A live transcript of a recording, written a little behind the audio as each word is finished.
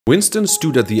Winston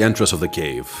stood at the entrance of the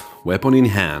cave, weapon in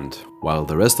hand, while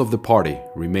the rest of the party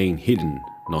remained hidden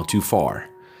not too far.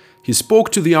 He spoke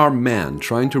to the armed man,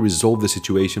 trying to resolve the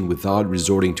situation without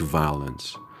resorting to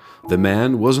violence. The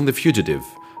man wasn't the fugitive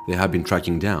they had been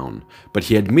tracking down, but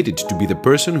he admitted to be the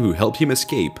person who helped him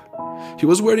escape. He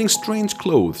was wearing strange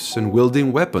clothes and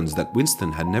wielding weapons that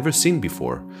Winston had never seen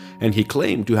before, and he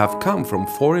claimed to have come from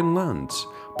foreign lands,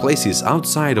 places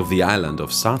outside of the island of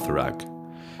Sarthorak.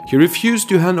 He refused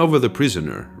to hand over the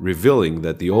prisoner, revealing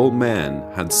that the old man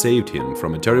had saved him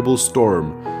from a terrible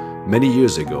storm many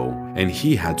years ago, and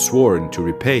he had sworn to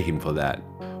repay him for that.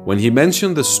 When he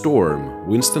mentioned the storm,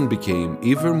 Winston became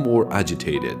even more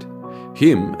agitated.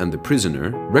 Him and the prisoner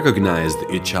recognized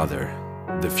each other.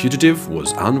 The fugitive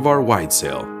was Anvar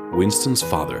Whitesail, Winston's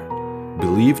father,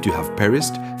 believed to have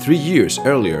perished 3 years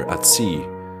earlier at sea.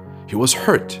 He was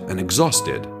hurt and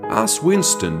exhausted. As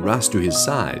Winston rushed to his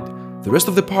side, the rest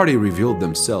of the party revealed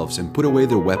themselves and put away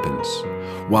their weapons.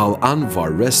 While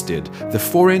Anvar rested, the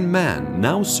foreign man,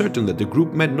 now certain that the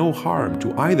group meant no harm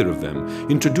to either of them,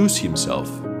 introduced himself.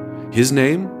 His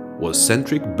name was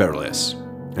Centric Berles,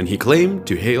 and he claimed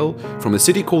to hail from a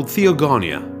city called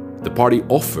Theogonia. The party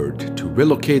offered to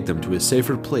relocate them to a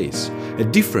safer place, a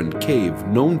different cave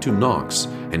known to Nox,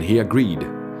 and he agreed.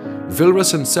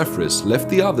 Vilras and Cephris left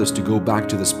the others to go back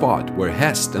to the spot where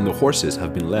Hest and the horses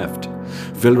have been left.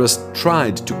 Vilras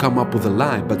tried to come up with a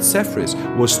lie, but Cephris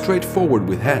was straightforward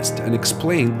with Hest and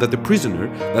explained that the prisoner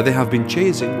that they have been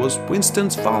chasing was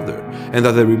Winston's father, and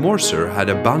that the Remorser had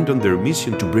abandoned their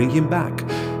mission to bring him back.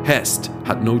 Hest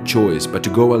had no choice but to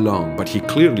go along, but he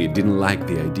clearly didn't like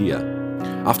the idea.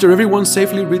 After everyone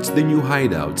safely reached the new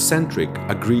hideout, Centric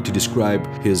agreed to describe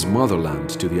his motherland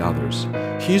to the others.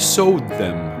 He showed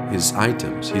them his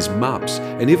items, his maps,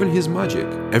 and even his magic.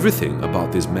 Everything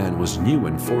about this man was new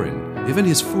and foreign, even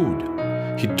his food.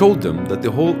 He told them that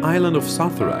the whole island of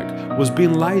Sarthorak was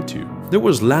being lied to. There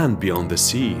was land beyond the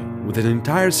sea, with an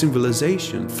entire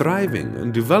civilization thriving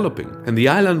and developing, and the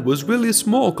island was really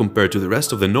small compared to the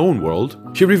rest of the known world.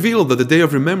 He revealed that the Day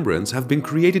of Remembrance have been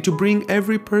created to bring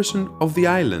every person of the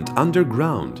island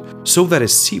underground, so that a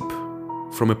ship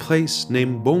from a place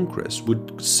named Bonecrest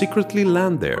would secretly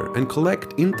land there and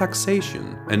collect in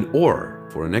taxation an ore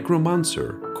for a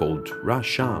necromancer called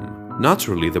Rasham.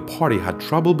 Naturally, the party had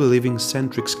trouble believing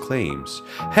Centric's claims.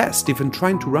 Hest even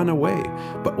trying to run away,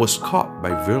 but was caught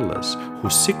by Virlas, who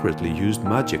secretly used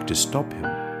magic to stop him.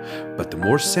 But the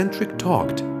more Centric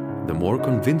talked, the more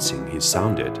convincing he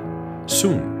sounded.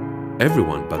 Soon,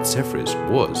 everyone but Cephris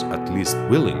was at least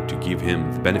willing to give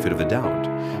him the benefit of the doubt,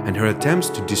 and her attempts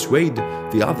to dissuade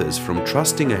the others from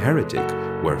trusting a heretic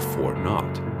were for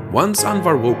naught. Once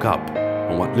Anvar woke up,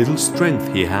 on what little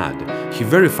strength he had, he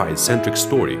verified Centric's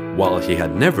story. While he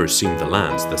had never seen the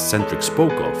lands that Centric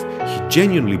spoke of, he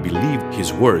genuinely believed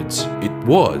his words. It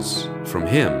was from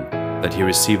him that he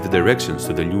received the directions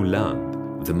to the new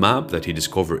land, the map that he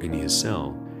discovered in his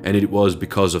cell. And it was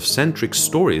because of Centric's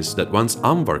stories that once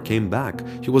Anvar came back,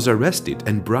 he was arrested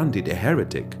and branded a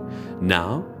heretic.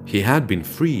 Now he had been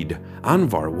freed.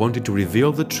 Anvar wanted to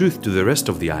reveal the truth to the rest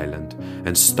of the island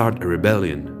and start a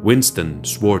rebellion. Winston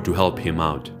swore to help him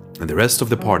out, and the rest of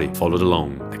the party followed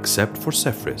along, except for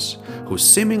Cephris, who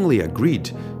seemingly agreed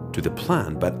to the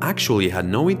plan but actually had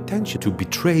no intention to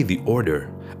betray the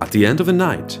order. At the end of the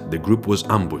night, the group was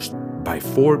ambushed by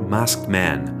 4 masked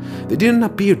men. They didn't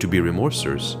appear to be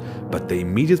remorsers, but they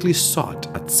immediately shot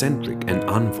at Centric and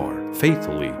Anvar,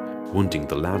 fatally wounding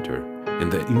the latter. In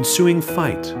the ensuing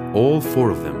fight, all 4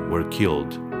 of them were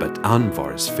killed, but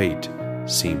Anvar's fate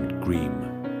seemed grim.